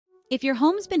If your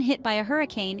home's been hit by a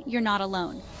hurricane, you're not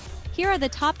alone. Here are the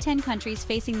top 10 countries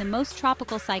facing the most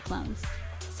tropical cyclones.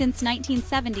 Since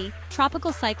 1970,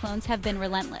 tropical cyclones have been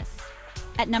relentless.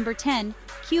 At number 10,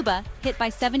 Cuba, hit by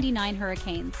 79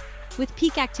 hurricanes, with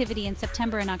peak activity in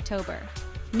September and October.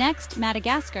 Next,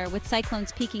 Madagascar, with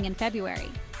cyclones peaking in February.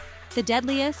 The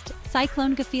deadliest,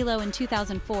 Cyclone in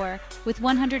 2004, with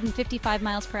 155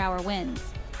 miles per hour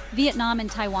winds. Vietnam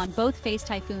and Taiwan both face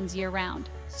typhoons year-round.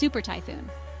 Super Typhoon.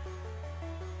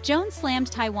 Joan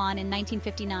slammed Taiwan in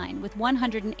 1959 with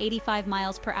 185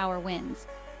 miles per hour winds.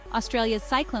 Australia's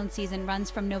cyclone season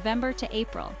runs from November to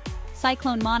April.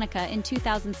 Cyclone Monica in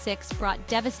 2006 brought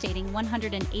devastating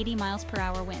 180 miles per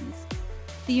hour winds.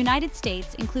 The United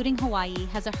States, including Hawaii,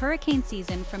 has a hurricane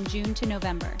season from June to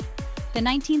November. The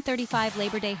 1935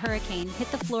 Labor Day hurricane hit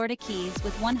the Florida Keys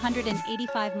with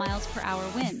 185 miles per hour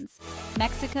winds.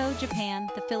 Mexico, Japan,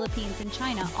 the Philippines, and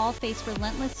China all face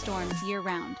relentless storms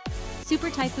year-round. Super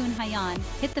Typhoon Haiyan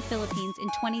hit the Philippines in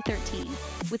 2013,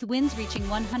 with winds reaching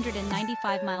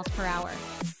 195 miles per hour.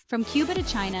 From Cuba to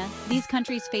China, these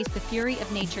countries face the fury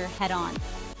of nature head-on.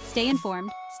 Stay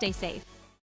informed, stay safe.